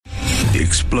the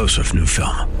explosive new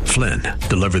film, Flynn,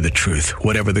 Deliver the Truth,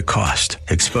 Whatever the Cost,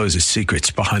 exposes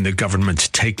secrets behind the government's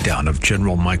takedown of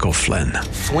General Michael Flynn.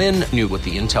 Flynn knew what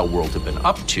the intel world had been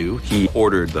up to. He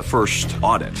ordered the first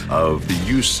audit of the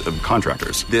use of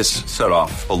contractors. This set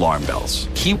off alarm bells.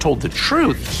 He told the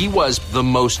truth. He was the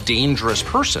most dangerous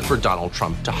person for Donald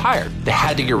Trump to hire. They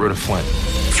had to get rid of Flynn.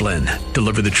 Flynn,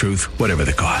 Deliver the Truth, Whatever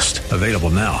the Cost. Available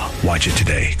now. Watch it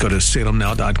today. Go to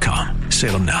salemnow.com.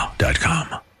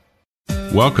 salemnow.com.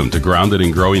 Welcome to Grounded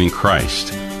and Growing in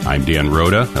Christ. I'm Dan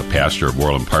Rhoda, a pastor of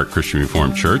Orland Park Christian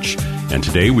Reformed Church, and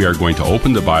today we are going to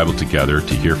open the Bible together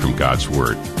to hear from God's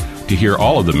Word. To hear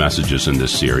all of the messages in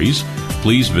this series,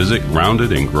 please visit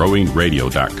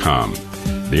groundedandgrowingradio.com.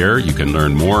 There you can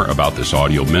learn more about this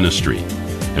audio ministry,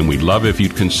 and we'd love if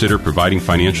you'd consider providing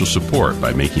financial support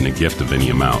by making a gift of any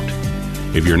amount.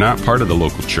 If you're not part of the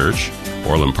local church,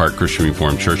 Orland Park Christian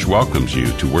Reformed Church welcomes you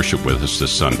to worship with us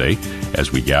this Sunday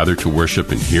as we gather to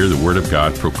worship and hear the Word of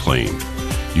God proclaimed.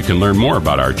 You can learn more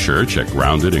about our church at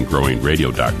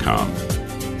groundedandgrowingradio.com.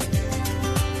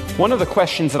 One of the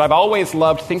questions that I've always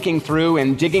loved thinking through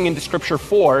and digging into Scripture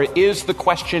for is the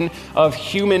question of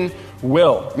human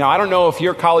will. Now, I don't know if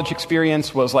your college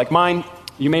experience was like mine.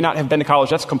 You may not have been to college,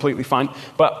 that's completely fine.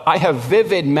 But I have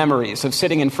vivid memories of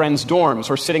sitting in friends' dorms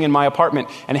or sitting in my apartment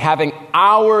and having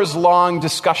hours-long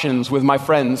discussions with my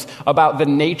friends about the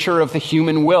nature of the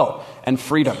human will and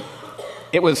freedom.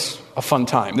 It was a fun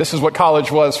time. This is what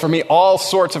college was for me, all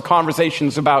sorts of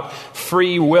conversations about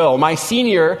free will. My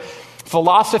senior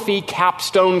philosophy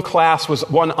capstone class was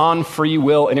one on free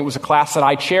will, and it was a class that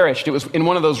I cherished. It was in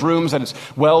one of those rooms that is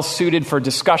well suited for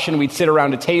discussion. We'd sit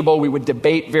around a table, we would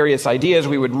debate various ideas,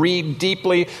 we would read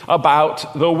deeply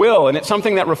about the will, and it's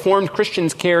something that Reformed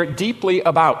Christians care deeply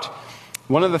about.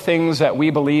 One of the things that we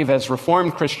believe as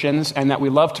Reformed Christians and that we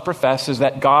love to profess is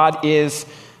that God is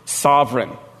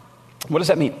sovereign. What does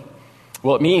that mean?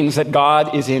 Well, it means that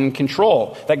God is in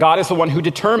control, that God is the one who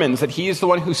determines, that He is the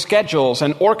one who schedules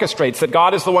and orchestrates, that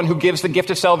God is the one who gives the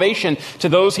gift of salvation to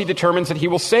those He determines that He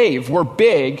will save. We're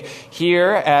big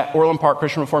here at Orland Park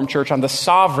Christian Reformed Church on the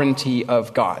sovereignty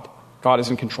of God. God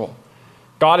is in control.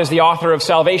 God is the author of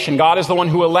salvation. God is the one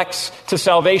who elects to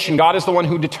salvation. God is the one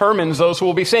who determines those who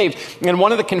will be saved. And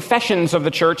one of the confessions of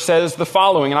the church says the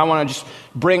following, and I want to just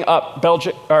bring up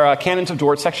Canons of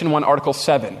Dort, Section 1, Article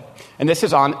 7. And this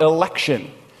is on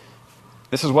election.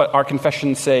 This is what our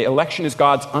confessions say. Election is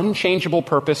God's unchangeable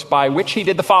purpose by which He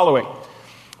did the following.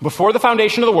 Before the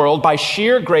foundation of the world, by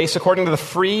sheer grace, according to the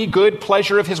free, good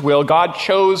pleasure of His will, God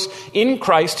chose in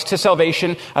Christ to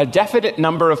salvation a definite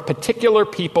number of particular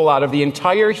people out of the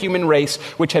entire human race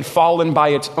which had fallen by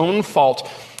its own fault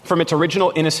from its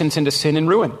original innocence into sin and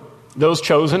ruin. Those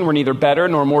chosen were neither better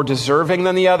nor more deserving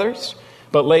than the others,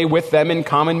 but lay with them in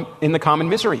the common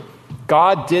misery.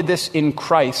 God did this in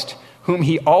Christ, whom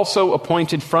He also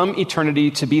appointed from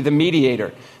eternity to be the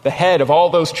mediator, the head of all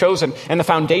those chosen, and the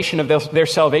foundation of their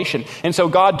salvation. And so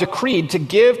God decreed to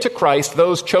give to Christ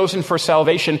those chosen for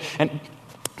salvation and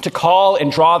to call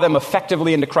and draw them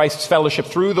effectively into Christ's fellowship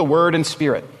through the Word and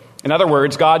Spirit. In other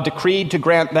words, God decreed to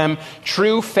grant them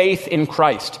true faith in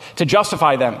Christ, to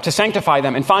justify them, to sanctify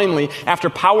them, and finally, after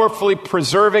powerfully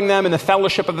preserving them in the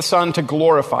fellowship of the Son, to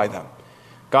glorify them.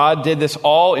 God did this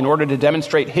all in order to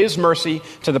demonstrate His mercy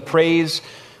to the praise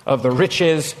of the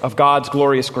riches of God's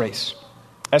glorious grace.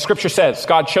 As Scripture says,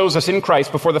 God chose us in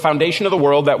Christ before the foundation of the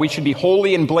world that we should be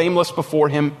holy and blameless before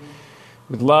Him.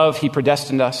 With love, He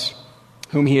predestined us,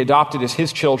 whom He adopted as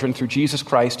His children through Jesus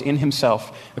Christ in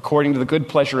Himself, according to the good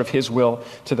pleasure of His will,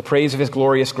 to the praise of His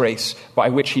glorious grace, by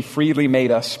which He freely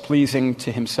made us pleasing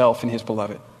to Himself and His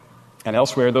beloved. And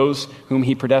elsewhere, those whom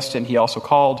He predestined, He also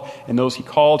called, and those He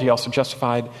called, He also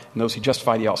justified, and those He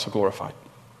justified, He also glorified.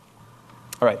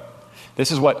 All right,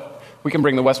 this is what we can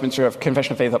bring the Westminster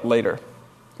Confession of Faith up later.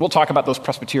 We'll talk about those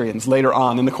Presbyterians later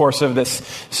on in the course of this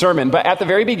sermon. But at the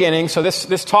very beginning, so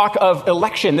this talk of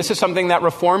election, this is something that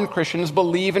Reformed Christians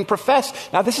believe and profess.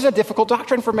 Now, this is a difficult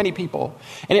doctrine for many people.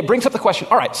 And it brings up the question,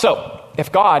 all right, so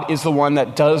if God is the one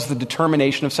that does the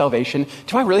determination of salvation,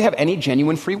 do I really have any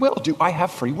genuine free will? Do I have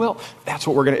free will? That's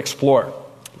what we're going to explore.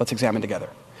 Let's examine together.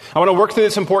 I want to work through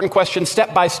this important question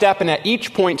step by step, and at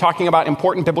each point talking about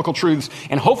important biblical truths.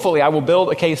 And hopefully I will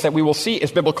build a case that we will see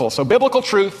is biblical. So biblical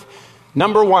truth,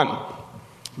 number one,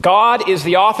 God is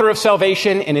the author of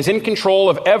salvation and is in control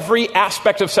of every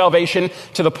aspect of salvation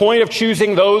to the point of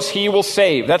choosing those He will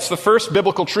save. That's the first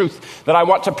biblical truth that I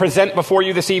want to present before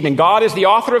you this evening. God is the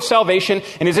author of salvation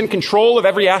and is in control of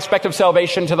every aspect of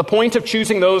salvation to the point of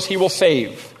choosing those He will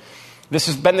save. This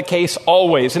has been the case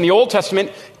always. In the Old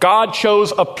Testament, God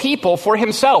chose a people for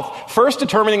Himself, first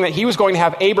determining that He was going to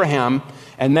have Abraham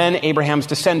and then Abraham's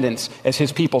descendants as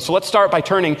his people. So let's start by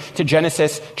turning to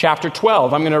Genesis chapter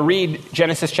 12. I'm going to read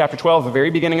Genesis chapter 12, the very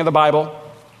beginning of the Bible.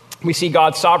 We see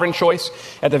God's sovereign choice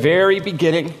at the very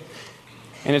beginning,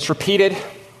 and it's repeated.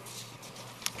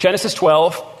 Genesis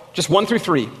 12, just 1 through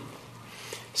 3,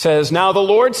 says, "Now the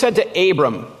Lord said to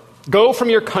Abram, 'Go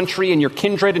from your country and your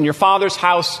kindred and your father's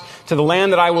house to the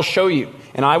land that I will show you.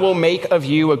 And I will make of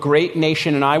you a great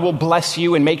nation, and I will bless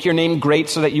you and make your name great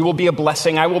so that you will be a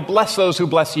blessing. I will bless those who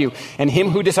bless you, and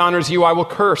him who dishonors you I will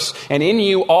curse. And in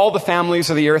you all the families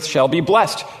of the earth shall be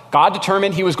blessed.'" God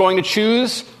determined he was going to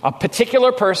choose a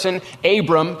particular person,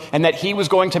 Abram, and that he was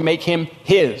going to make him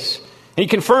his. And he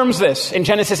confirms this in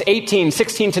Genesis 18,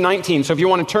 16 to 19. So if you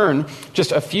want to turn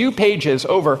just a few pages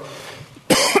over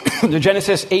to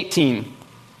Genesis 18,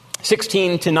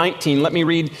 16 to 19, let me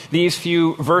read these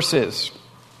few verses.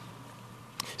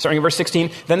 Starting in verse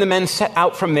 16, "Then the men set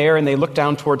out from there, and they looked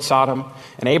down toward Sodom.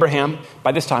 And Abraham,"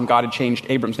 by this time God had changed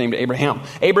Abram's name to Abraham,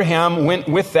 "Abraham went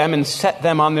with them and set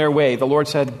them on their way. The Lord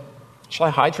said, 'Shall I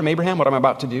hide from Abraham what I'm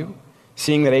about to do?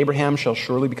 Seeing that Abraham shall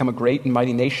surely become a great and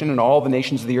mighty nation, and all the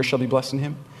nations of the earth shall be blessed in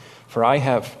him. For I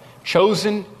have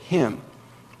chosen him,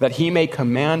 that he may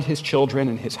command his children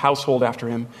and his household after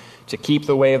him to keep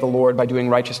the way of the Lord by doing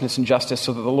righteousness and justice,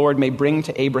 so that the Lord may bring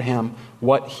to Abraham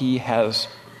what he has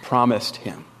promised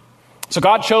him.'" So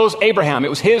God chose Abraham. It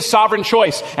was his sovereign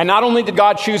choice. And not only did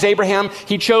God choose Abraham,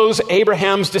 he chose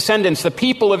Abraham's descendants, the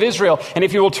people of Israel. And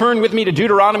if you will turn with me to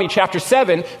Deuteronomy chapter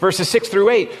 7, verses 6 through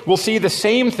 8, we'll see the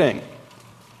same thing.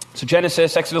 So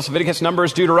Genesis, Exodus, Leviticus,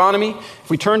 Numbers, Deuteronomy. If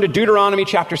we turn to Deuteronomy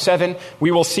chapter 7,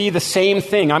 we will see the same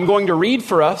thing. I'm going to read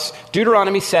for us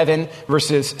Deuteronomy 7,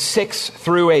 verses 6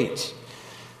 through 8.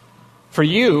 "For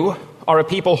you are a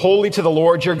people holy to the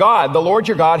Lord your God. The Lord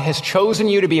your God has chosen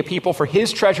you to be a people for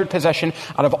his treasured possession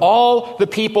out of all the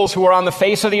peoples who are on the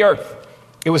face of the earth.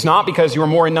 It was not because you were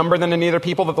more in number than any other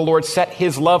people that the Lord set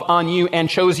his love on you and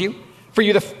chose you, for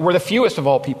you were the fewest of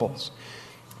all peoples.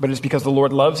 But it is because the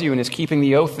Lord loves you and is keeping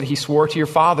the oath that he swore to your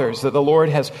fathers, that the Lord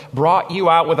has brought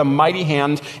you out with a mighty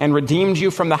hand and redeemed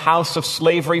you from the house of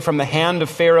slavery, from the hand of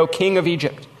Pharaoh, king of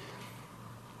Egypt.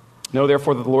 Know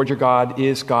therefore that the Lord your God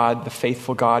is God, the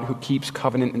faithful God, who keeps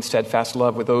covenant and steadfast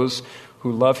love with those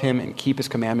who love him and keep his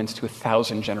commandments to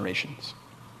 1,000 generations."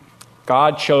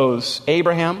 God chose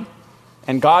Abraham,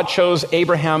 and God chose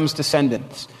Abraham's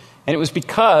descendants. And it was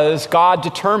because God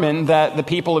determined that the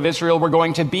people of Israel were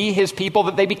going to be his people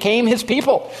that they became his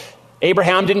people.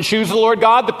 Abraham didn't choose the Lord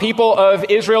God. The people of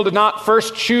Israel did not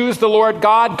first choose the Lord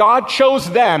God. God chose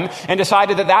them and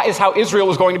decided that that is how Israel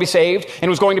was going to be saved and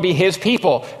was going to be his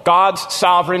people. God's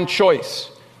sovereign choice.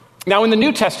 Now in the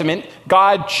New Testament,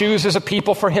 God chooses a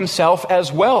people for himself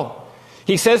as well.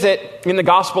 He says it in the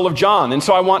Gospel of John. And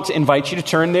so I want to invite you to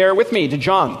turn there with me to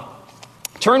John.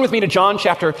 Turn with me to John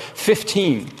chapter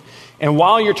 15. And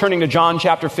while you're turning to John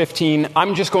chapter 15,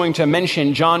 I'm just going to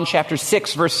mention John chapter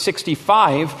 6, verse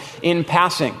 65 in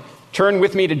passing. Turn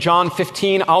with me to John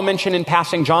 15. I'll mention in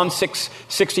passing John 6,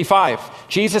 65.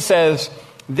 Jesus says,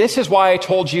 "This is why I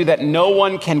told you that no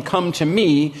one can come to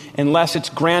me unless it's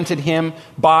granted him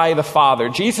by the Father."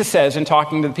 Jesus says, in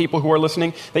talking to the people who are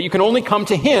listening, that you can only come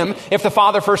to him if the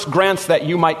Father first grants that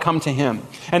you might come to him.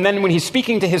 And then when he's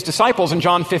speaking to his disciples in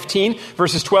John 15,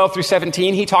 verses 12 through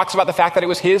 17, he talks about the fact that it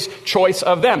was his choice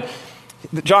of them.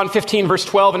 John 15, verse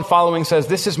 12 and following says,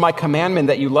 "This is my commandment,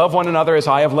 that you love one another as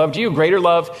I have loved you. Greater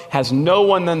love has no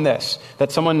one than this,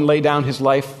 that someone lay down his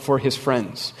life for his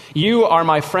friends. You are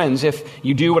my friends if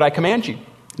you do what I command you.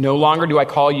 No longer do I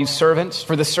call you servants,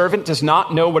 for the servant does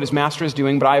not know what his master is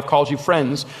doing, but I have called you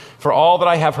friends. For all that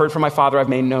I have heard from my Father I've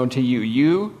made known to you.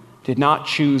 You did not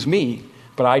choose me,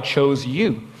 but I chose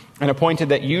you, and appointed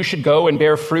that you should go and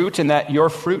bear fruit, and that your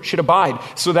fruit should abide,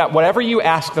 so that whatever you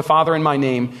ask the Father in my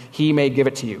name, he may give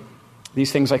it to you.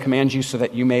 These things I command you so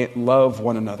that you may love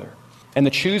one another." And the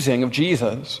choosing of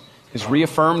Jesus is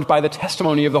reaffirmed by the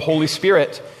testimony of the Holy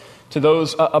Spirit to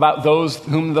those about those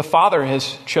whom the Father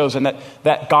has chosen,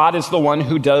 that God is the one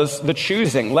who does the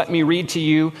choosing. Let me read to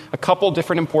you a couple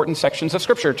different important sections of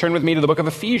Scripture. Turn with me to the book of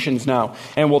Ephesians now,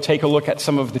 and we'll take a look at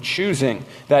some of the choosing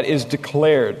that is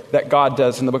declared that God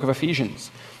does in the book of Ephesians.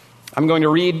 I'm going to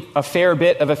read a fair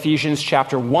bit of Ephesians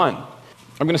chapter 1.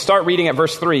 I'm going to start reading at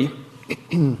verse 3,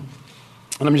 and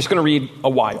I'm just going to read a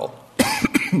while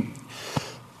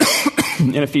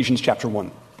in Ephesians chapter 1.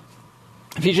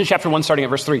 Ephesians chapter 1, starting at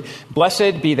verse 3.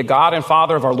 Blessed be the God and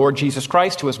Father of our Lord Jesus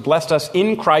Christ, who has blessed us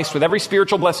in Christ with every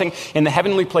spiritual blessing in the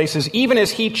heavenly places, even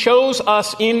as he chose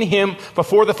us in him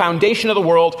before the foundation of the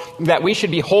world, that we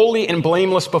should be holy and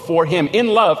blameless before him. In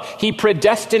love, he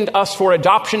predestined us for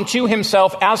adoption to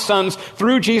himself as sons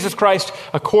through Jesus Christ,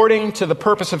 according to the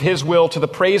purpose of his will, to the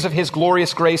praise of his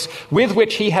glorious grace, with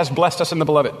which he has blessed us in the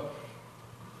beloved.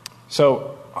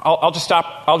 So I'll just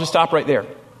stop right there,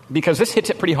 because this hits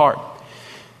it pretty hard.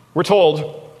 We're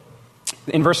told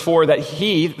in verse 4 that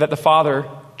the Father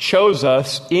chose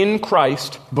us in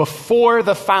Christ before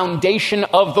the foundation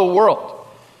of the world.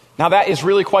 Now that is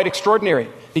really quite extraordinary,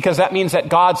 because that means that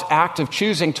God's act of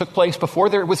choosing took place before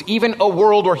there was even a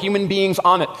world or human beings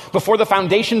on it. Before the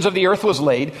foundations of the earth was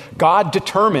laid, God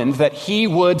determined that he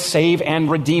would save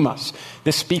and redeem us.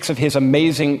 This speaks of his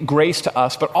amazing grace to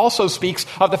us, but also speaks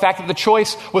of the fact that the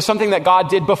choice was something that God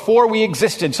did before we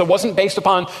existed. So it wasn't based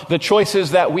upon the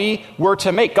choices that we were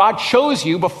to make. God chose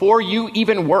you before you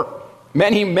even were.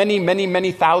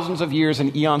 Many thousands of years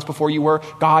and eons before you were,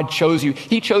 God chose you.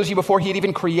 He chose you before he had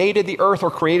even created the earth or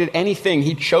created anything.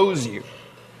 He chose you.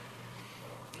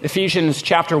 Ephesians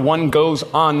chapter 1 goes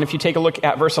on. If you take a look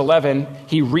at verse 11,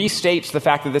 he restates the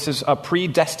fact that this is a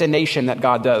predestination that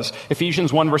God does.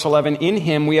 Ephesians 1 verse 11, in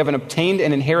him we have obtained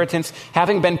an inheritance,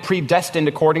 having been predestined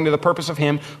according to the purpose of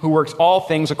him who works all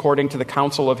things according to the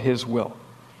counsel of his will.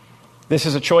 This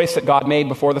is a choice that God made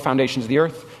before the foundations of the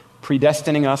earth,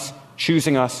 predestining us,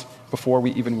 choosing us before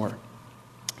we even were.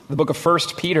 The book of 1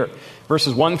 Peter,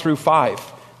 verses 1 through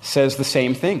 5, says the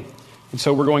same thing. And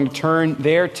so we're going to turn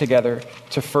there together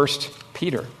to 1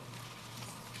 Peter.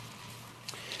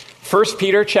 1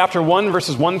 Peter chapter 1,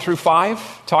 verses 1 through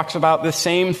 5 talks about the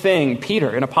same thing. Peter,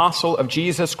 an apostle of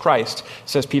Jesus Christ,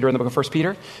 says Peter in the book of 1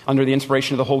 Peter, under the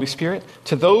inspiration of the Holy Spirit,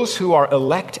 to those who are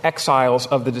elect exiles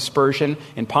of the dispersion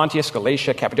in Pontus,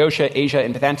 Galatia, Cappadocia, Asia,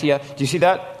 and Bithynia. Do you see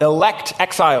that? Elect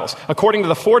exiles, according to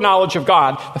the foreknowledge of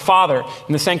God, the Father,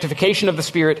 and the sanctification of the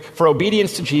Spirit, for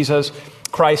obedience to Jesus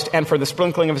Christ, and for the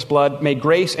sprinkling of his blood, may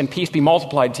grace and peace be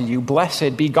multiplied to you.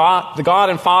 Blessed be God, the God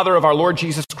and Father of our Lord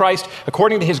Jesus Christ.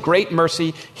 According to his great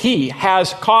mercy, he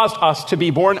has caused us to be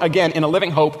born again in a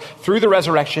living hope through the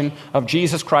resurrection of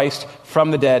Jesus Christ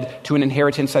from the dead, to an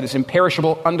inheritance that is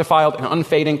imperishable, undefiled, and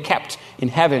unfading, kept in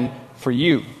heaven for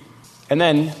you. And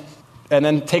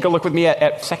then take a look with me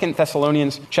at 2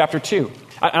 Thessalonians chapter 2.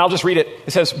 And I'll just read it.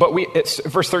 It says,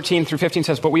 verse 13 through 15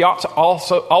 says, but we ought to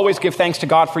also always give thanks to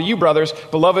God for you, brothers,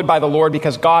 beloved by the Lord,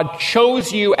 because God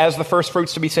chose you as the first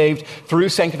fruits to be saved through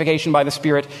sanctification by the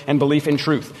Spirit and belief in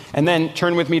truth. And then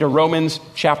turn with me to Romans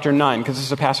chapter 9, because this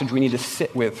is a passage we need to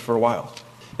sit with for a while.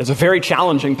 It's a very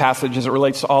challenging passage as it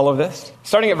relates to all of this.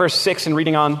 Starting at verse 6 and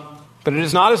reading on, but it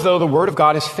is not as though the word of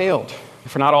God has failed,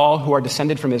 for not all who are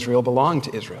descended from Israel belong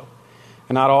to Israel,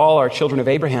 and not all are children of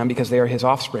Abraham because they are his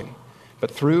offspring. But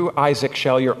through Isaac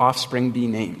shall your offspring be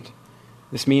named.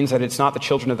 This means that it's not the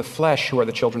children of the flesh who are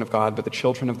the children of God, but the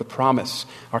children of the promise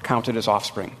are counted as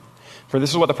offspring. For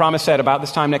this is what the promise said, about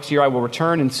this time next year I will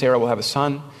return, and Sarah will have a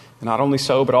son. And not only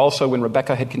so, but also when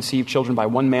Rebekah had conceived children by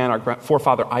one man, our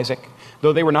forefather Isaac,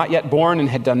 though they were not yet born and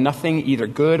had done nothing either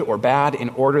good or bad, in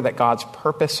order that God's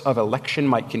purpose of election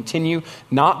might continue,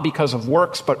 not because of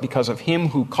works, but because of him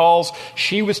who calls,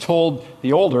 she was told,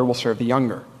 the older will serve the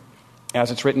younger. As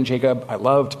it's written, Jacob I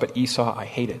loved, but Esau I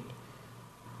hated.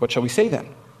 What shall we say then?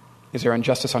 Is there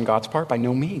injustice on God's part? By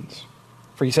no means.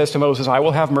 For he says to Moses, I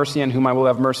will have mercy on whom I will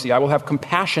have mercy. I will have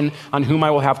compassion on whom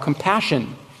I will have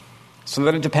compassion. So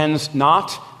that it depends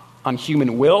not on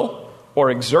human will or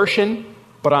exertion,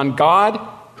 but on God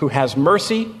who has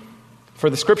mercy. For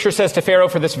the scripture says to Pharaoh,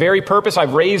 for this very purpose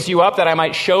I've raised you up, that I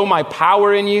might show my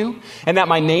power in you, and that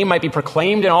my name might be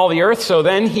proclaimed in all the earth. So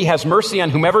then he has mercy on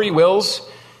whomever he wills,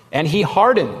 and he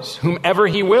hardens whomever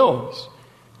he wills.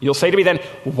 You'll say to me then,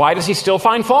 why does he still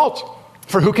find fault?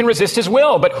 For who can resist his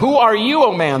will? But who are you,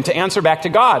 O man, to answer back to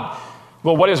God?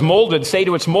 Well, what is molded, say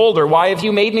to its molder, why have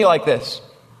you made me like this?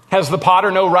 Has the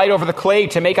potter no right over the clay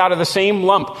to make out of the same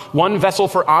lump one vessel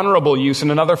for honorable use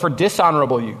and another for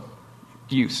dishonorable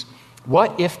use?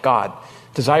 What if God,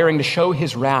 desiring to show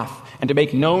his wrath and to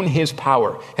make known his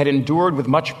power, had endured with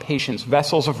much patience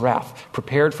vessels of wrath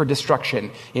prepared for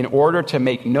destruction, in order to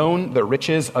make known the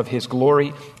riches of his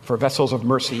glory for vessels of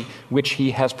mercy, which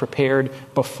he has prepared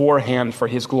beforehand for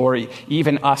his glory,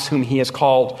 even us whom he has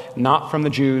called, not from the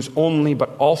Jews only,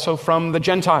 but also from the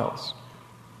Gentiles.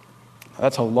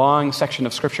 That's a long section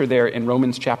of scripture there in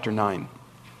Romans chapter 9.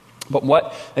 But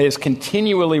what is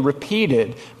continually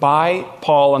repeated by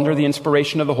Paul under the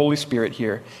inspiration of the Holy Spirit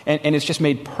here, and it's just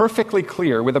made perfectly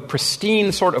clear with a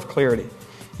pristine sort of clarity,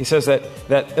 He says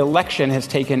that election has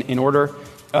taken in order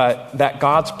that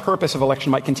God's purpose of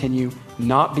election might continue,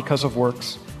 not because of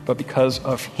works, but because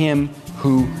of him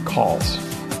who calls.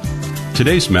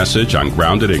 Today's message on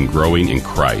Grounded and Growing in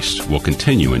Christ will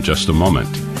continue in just a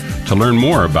moment. To learn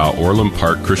more about Orland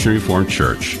Park Christian Reformed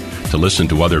Church, to listen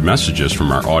to other messages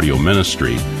from our audio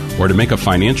ministry, or to make a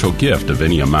financial gift of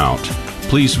any amount,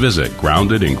 please visit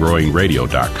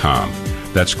groundedandgrowingradio.com.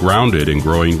 That's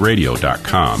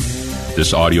groundedandgrowingradio.com.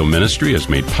 This audio ministry is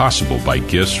made possible by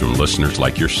gifts from listeners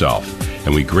like yourself,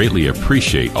 and we greatly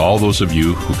appreciate all those of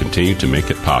you who continue to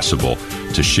make it possible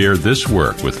to share this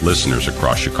work with listeners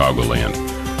across Chicagoland.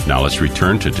 Now let's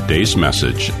return to today's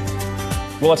message.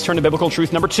 Well, let's turn to biblical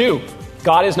truth number 2.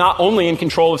 God is not only in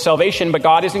control of salvation, but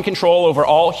God is in control over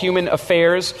all human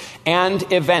affairs and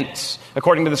events,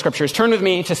 according to the Scriptures. Turn with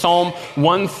me to Psalm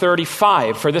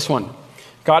 135 for this one.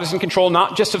 God is in control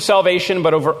not just of salvation,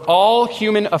 but over all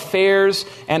human affairs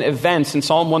and events. And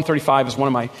Psalm 135 is one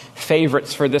of my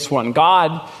favorites for this one.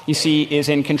 God, you see, is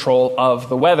in control of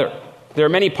the weather. There are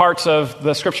many parts of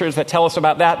the Scriptures that tell us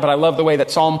about that, but I love the way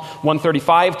that Psalm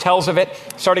 135 tells of it.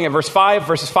 Starting at verse 5,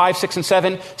 verses 5, 6, and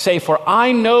 7 say, "For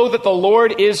I know that the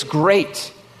Lord is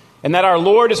great, and that our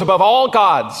Lord is above all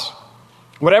gods.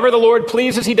 Whatever the Lord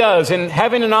pleases he does, in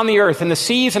heaven and on the earth, in the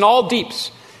seas and all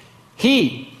deeps.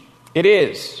 He it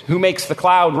is who makes the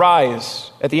cloud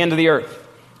rise at the end of the earth,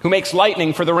 who makes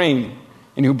lightning for the rain,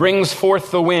 and who brings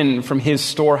forth the wind from his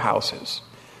storehouses."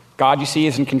 God, you see,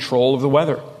 is in control of the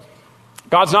weather.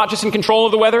 God's not just in control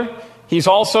of the weather, he's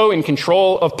also in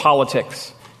control of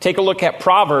politics. Take a look at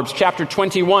Proverbs chapter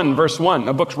 21, verse 1,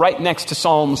 a book right next to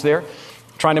Psalms there,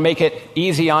 trying to make it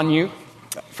easy on you,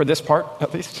 for this part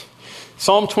at least.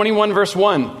 Psalm 21, verse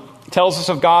 1 tells us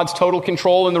of God's total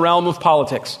control in the realm of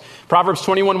politics. Proverbs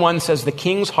 21:1 says, "The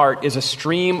king's heart is a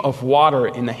stream of water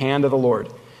in the hand of the Lord.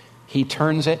 He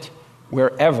turns it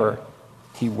wherever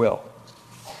he will."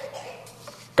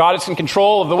 God is in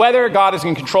control of the weather. God is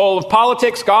in control of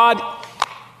politics. God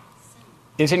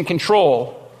is in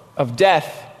control of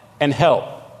death and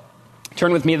hell.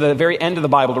 Turn with me to the very end of the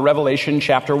Bible, to Revelation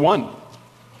chapter 1.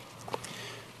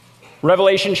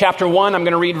 Revelation chapter 1, I'm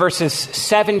going to read verses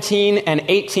 17 and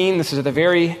 18. This is at the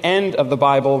very end of the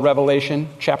Bible, Revelation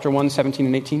chapter 1, 17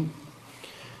 and 18.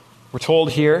 We're told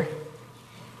here,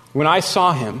 "When I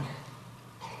saw him,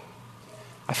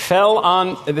 I fell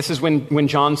on," this is when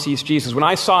John sees Jesus. "When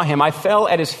I saw him, I fell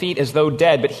at his feet as though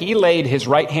dead, but he laid his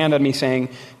right hand on me, saying,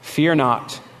 'Fear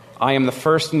not, I am the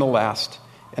first and the last,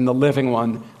 and the living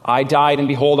one. I died, and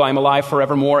behold, I am alive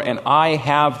forevermore, and I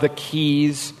have the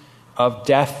keys of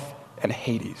death and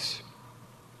Hades.'"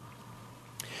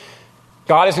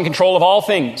 God is in control of all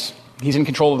things. He's in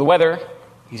control of the weather.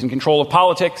 He's in control of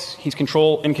politics. He's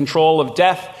in control of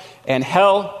death and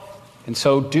hell. And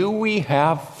so, do we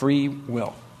have free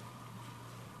will?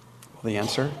 Well, the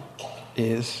answer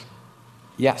is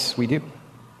yes, we do.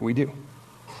 We do.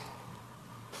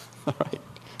 All right.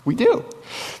 We do.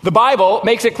 The Bible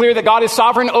makes it clear that God is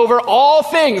sovereign over all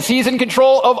things. He's in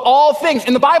control of all things.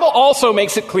 And the Bible also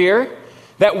makes it clear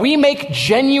that we make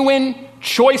genuine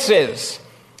choices.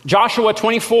 Joshua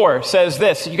 24 says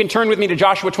this. You can turn with me to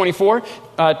Joshua 24.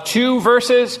 2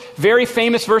 verses, very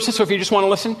famous verses, so if you just want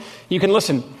to listen, you can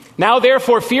listen. "Now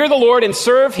therefore fear the Lord and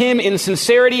serve him in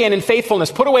sincerity and in faithfulness.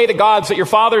 Put away the gods that your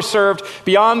fathers served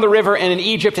beyond the river and in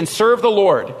Egypt, and serve the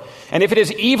Lord. And if it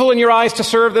is evil in your eyes to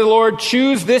serve the Lord,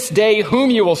 choose this day whom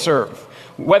you will serve,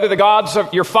 whether the gods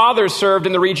of your fathers served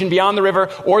in the region beyond the river,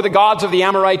 or the gods of the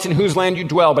Amorites in whose land you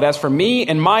dwell. But as for me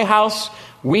and my house,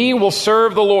 we will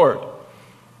serve the Lord."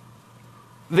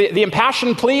 The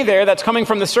impassioned plea there that's coming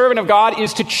from the servant of God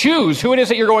is to choose who it is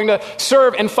that you're going to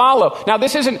serve and follow. Now,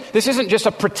 this isn't just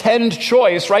a pretend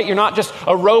choice, right? You're not just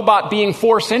a robot being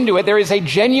forced into it. There is a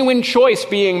genuine choice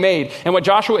being made. And what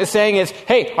Joshua is saying is,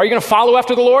 hey, are you going to follow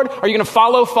after the Lord? Or are you going to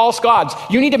follow false gods?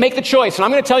 You need to make the choice. And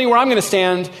I'm going to tell you where I'm going to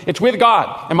stand. It's with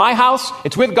God. In my house,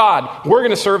 it's with God. We're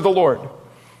going to serve the Lord.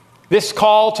 This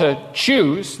call to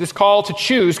choose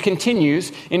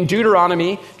continues in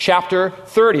Deuteronomy chapter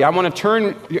 30. I want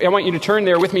you to turn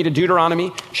there with me to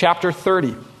Deuteronomy chapter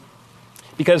 30.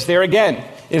 Because there again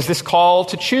is this call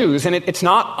to choose. And it's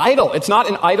not idle. It's not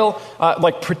an idle,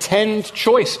 like pretend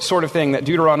choice sort of thing that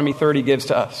Deuteronomy 30 gives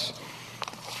to us.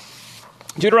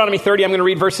 Deuteronomy 30, I'm going to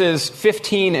read verses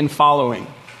 15 and following.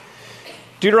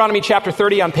 Deuteronomy chapter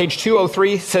 30 on page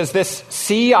 203 says this,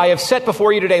 "See, I have set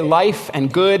before you today life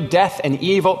and good, death and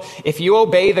evil. If you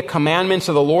obey the commandments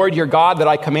of the Lord your God that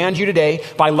I command you today,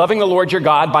 by loving the Lord your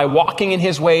God, by walking in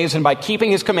his ways, and by keeping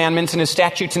his commandments and his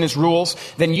statutes and his rules,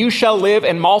 then you shall live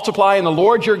and multiply, and the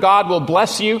Lord your God will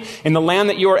bless you in the land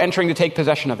that you are entering to take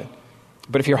possession of it.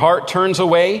 But if your heart turns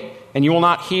away and you will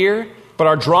not hear, but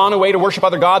are drawn away to worship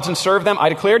other gods and serve them, I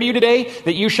declare to you today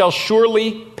that you shall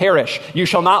surely perish. You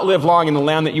shall not live long in the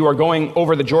land that you are going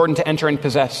over the Jordan to enter and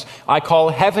possess. I call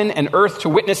heaven and earth to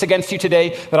witness against you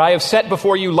today that I have set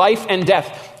before you life and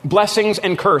death, blessings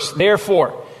and curse.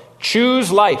 Therefore,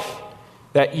 choose life,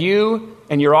 that you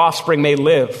and your offspring may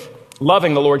live,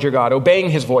 loving the Lord your God, obeying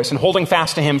his voice and holding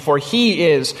fast to him, for he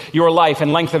is your life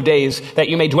and length of days, that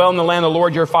you may dwell in the land the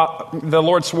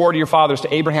Lord swore to your fathers,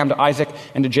 to Abraham, to Isaac,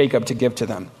 and to Jacob, to give to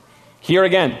them. Here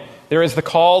again, there is the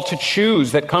call to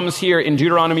choose that comes here in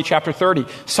Deuteronomy chapter 30.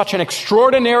 Such an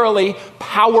extraordinarily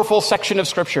powerful section of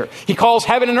Scripture. He calls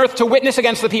heaven and earth to witness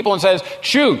against the people and says,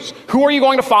 choose. Who are you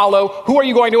going to follow? Who are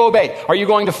you going to obey? Are you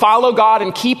going to follow God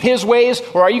and keep his ways?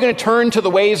 Or are you going to turn to the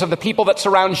ways of the people that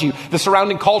surround you, the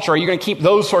surrounding culture? Are you going to keep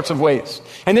those sorts of ways?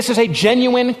 And this is a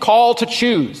genuine call to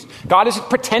choose. God isn't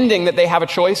pretending that they have a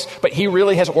choice, but he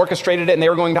really has orchestrated it and they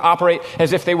were going to operate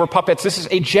as if they were puppets. This is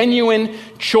a genuine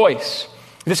choice.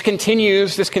 This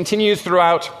continues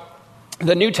throughout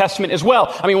the New Testament as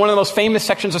well. I mean, one of the most famous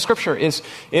sections of Scripture is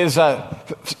John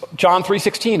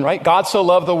 3:16, right? God so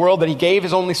loved the world that he gave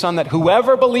his only son, that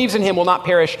whoever believes in him will not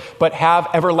perish, but have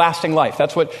everlasting life.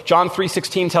 That's what John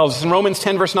 3:16 tells us. And Romans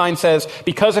 10 verse 9 says,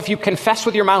 because if you confess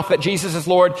with your mouth that Jesus is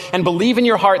Lord and believe in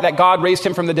your heart that God raised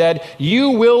him from the dead,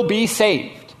 you will be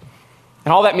saved.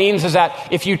 And all that means is that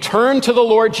if you turn to the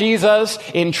Lord Jesus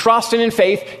in trust and in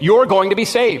faith, you're going to be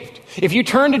saved. If you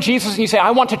turn to Jesus and you say,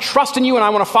 I want to trust in you and I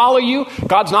want to follow you,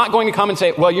 God's not going to come and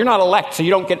say, well, you're not elect, so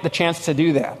you don't get the chance to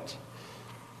do that.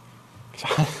 So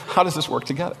how does this work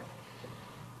together?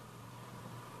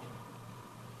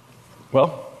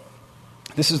 Well,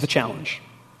 this is the challenge.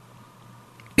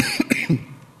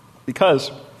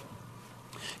 Because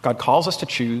God calls us to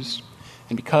choose,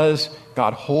 and because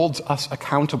God holds us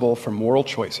accountable for moral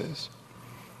choices,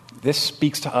 this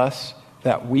speaks to us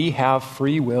that we have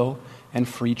free will and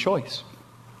free choice.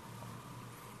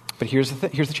 But here's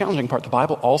the challenging part. The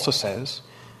Bible also says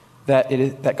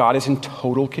that God is in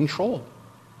total control.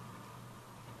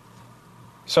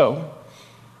 So,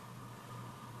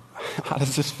 how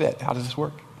does this fit? How does this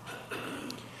work?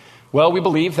 Well, we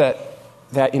believe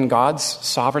that in God's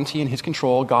sovereignty and his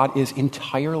control, God is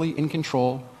entirely in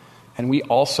control, and we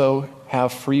also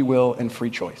have free will and free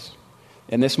choice.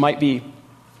 And this might be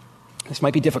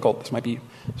difficult. This might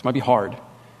be hard.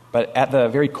 But at the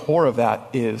very core of that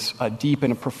is a deep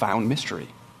and a profound mystery.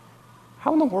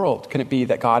 How in the world can it be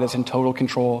that God is in total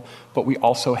control, but we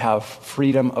also have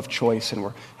freedom of choice and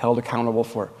we're held accountable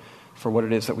for what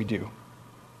it is that we do?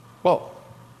 Well,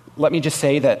 let me just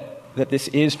say that this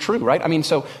is true, right? I mean,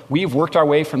 so we've worked our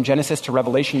way from Genesis to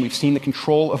Revelation. We've seen the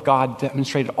control of God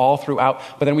demonstrated all throughout,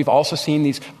 but then we've also seen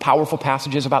these powerful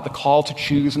passages about the call to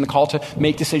choose and the call to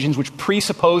make decisions, which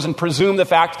presuppose and presume the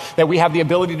fact that we have the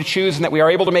ability to choose and that we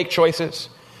are able to make choices.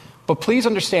 But please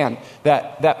understand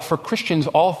that for Christians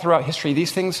all throughout history,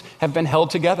 these things have been held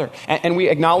together. And we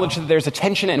acknowledge that there's a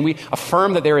tension, and we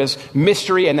affirm that there is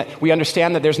mystery, and that we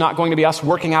understand that there's not going to be us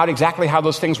working out exactly how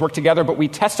those things work together, but we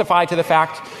testify to the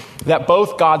fact that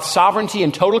both God's sovereignty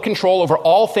and total control over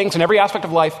all things and every aspect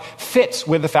of life fits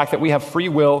with the fact that we have free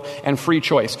will and free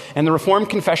choice. And the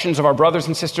Reformed confessions of our brothers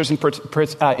and sisters in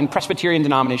Presbyterian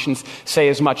denominations say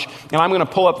as much. And I'm going to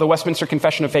pull up the Westminster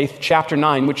Confession of Faith, chapter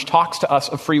 9, which talks to us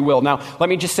of free will. Now, let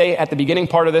me just say at the beginning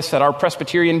part of this that our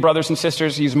Presbyterian brothers and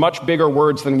sisters use much bigger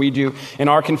words than we do in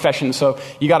our confession, so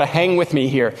you got to hang with me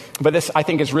here. But this, I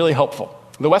think, is really helpful.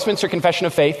 The Westminster Confession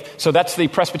of Faith, so that's the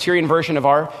Presbyterian version of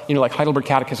our, like Heidelberg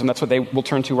Catechism, that's what they will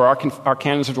turn to, or our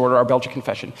Canons of Order, our Belgic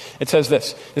Confession. It says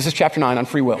this is chapter 9 on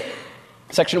free will.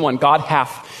 Section 1, God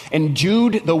hath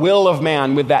endued the will of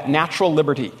man with that natural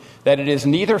liberty, that it is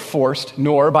neither forced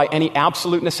nor by any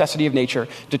absolute necessity of nature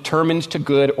determined to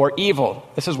good or evil.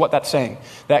 This is what that's saying.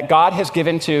 That God has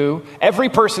given to every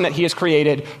person that he has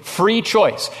created free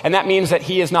choice. And that means that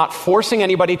he is not forcing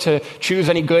anybody to choose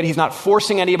any good. He's not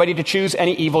forcing anybody to choose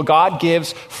any evil. God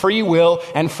gives free will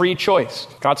and free choice.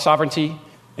 God's sovereignty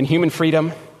and human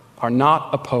freedom are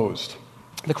not opposed.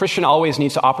 The Christian always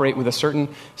needs to operate with a certain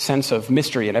sense of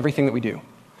mystery in everything that we do.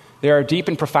 There are deep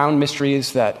and profound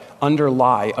mysteries that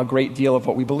underlie a great deal of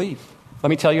what we believe. Let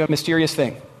me tell you a mysterious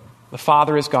thing. The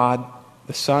Father is God,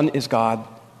 the Son is God,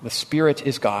 the Spirit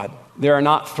is God. There are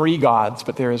not three gods,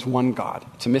 but there is one God.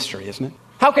 It's a mystery, isn't it?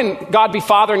 How can God be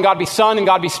Father and God be Son and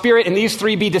God be Spirit and these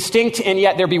three be distinct and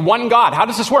yet there be one God? How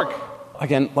does this work?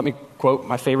 Again, let me quote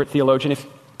my favorite theologian,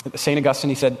 St. Augustine.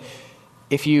 He said,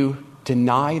 if you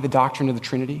deny the doctrine of the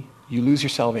Trinity, you lose your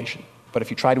salvation. But if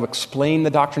you try to explain the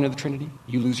doctrine of the Trinity,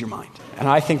 you lose your mind. And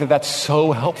I think that that's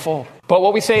so helpful. But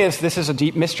what we say is this is a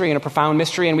deep mystery and a profound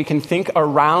mystery, and we can think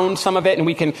around some of it, and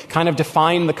we can kind of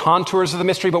define the contours of the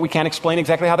mystery, but we can't explain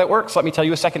exactly how that works. Let me tell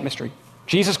you a second mystery.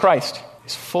 Jesus Christ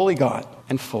is fully God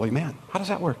and fully man. How does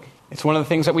that work? It's one of the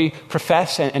things that we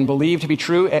profess and believe to be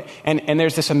true. And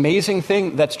there's this amazing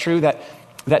thing that's true, that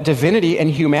divinity and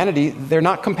humanity, they're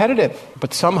not competitive.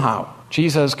 But somehow,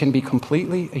 Jesus can be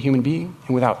completely a human being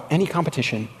and without any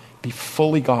competition, be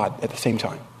fully God at the same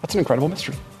time. That's an incredible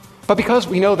mystery. But because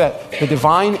we know that the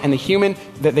divine and the human,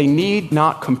 that they need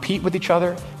not compete with each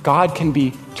other, God can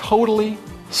be totally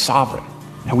sovereign.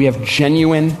 And we have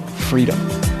genuine freedom.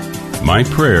 My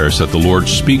prayer is that the Lord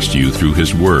speaks to you through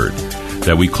His Word,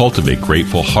 that we cultivate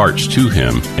grateful hearts to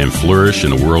Him and flourish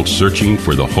in a world searching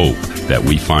for the hope that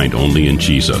we find only in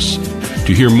Jesus.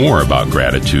 To hear more about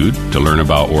gratitude, to learn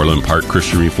about Orland Park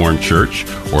Christian Reformed Church,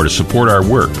 or to support our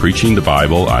work preaching the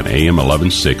Bible on AM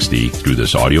 1160 through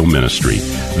this audio ministry,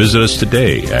 visit us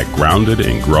today at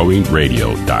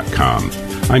groundedandgrowingradio.com.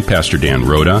 I'm Pastor Dan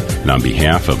Rhoda, and on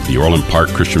behalf of the Orland Park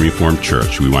Christian Reformed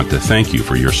Church, we want to thank you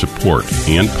for your support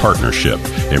and partnership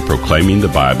in proclaiming the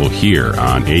Bible here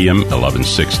on AM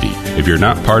 1160. If you're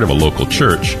not part of a local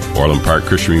church, Orland Park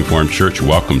Christian Reformed Church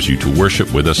welcomes you to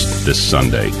worship with us this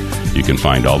Sunday. You can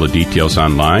find all the details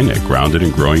online at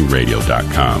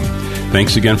groundedandgrowingradio.com.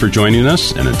 Thanks again for joining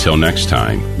us, and until next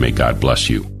time, may God bless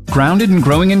you. Grounded and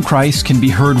Growing in Christ can be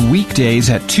heard weekdays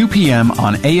at 2 p.m.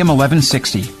 on AM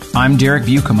 1160. I'm Derek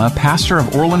Buikema, pastor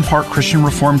of Orland Park Christian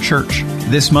Reformed Church.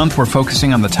 This month we're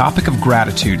focusing on the topic of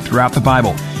gratitude throughout the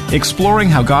Bible, exploring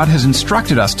how God has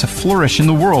instructed us to flourish in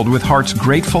the world with hearts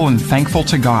grateful and thankful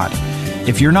to God.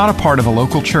 If you're not a part of a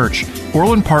local church,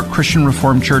 Orland Park Christian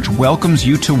Reformed Church welcomes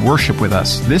you to worship with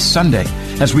us this Sunday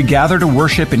as we gather to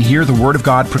worship and hear the Word of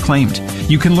God proclaimed.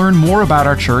 You can learn more about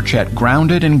our church at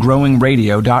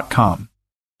groundedandgrowingradio.com.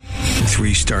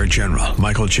 3-star General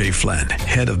Michael J. Flynn,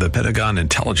 head of the Pentagon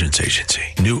Intelligence Agency,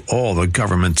 knew all the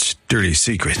government's dirty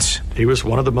secrets. He was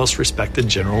one of the most respected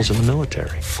generals in the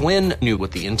military. Flynn knew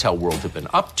what the intel world had been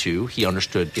up to. He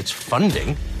understood its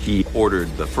funding. He ordered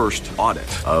the first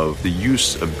audit of the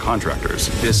use of contractors.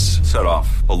 This set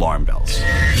off alarm bells.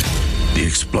 The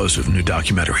explosive new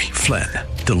documentary, Flynn,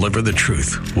 Deliver the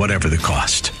Truth, Whatever the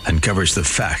Cost, uncovers the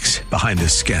facts behind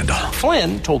this scandal.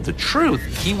 Flynn told the truth.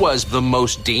 He was the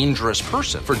most dangerous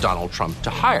person for Donald Trump to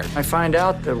hire. I find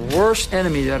out the worst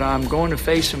enemy that I'm going to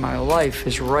face in my life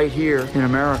is right here in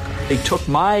America. They took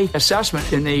my assessment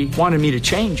and they wanted me to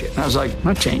change it. And I was like, I'm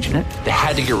not changing it. They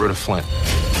had to get rid of Flynn.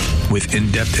 With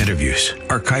in-depth interviews,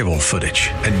 archival footage,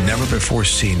 and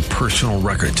never-before-seen personal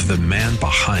records of the man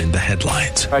behind the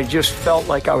headlines. I just felt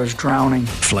like I was drowning.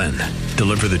 Flynn,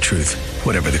 Deliver the Truth,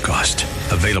 Whatever the Cost.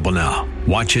 Available now.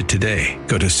 Watch it today.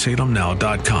 Go to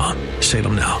salemnow.com.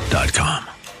 salemnow.com.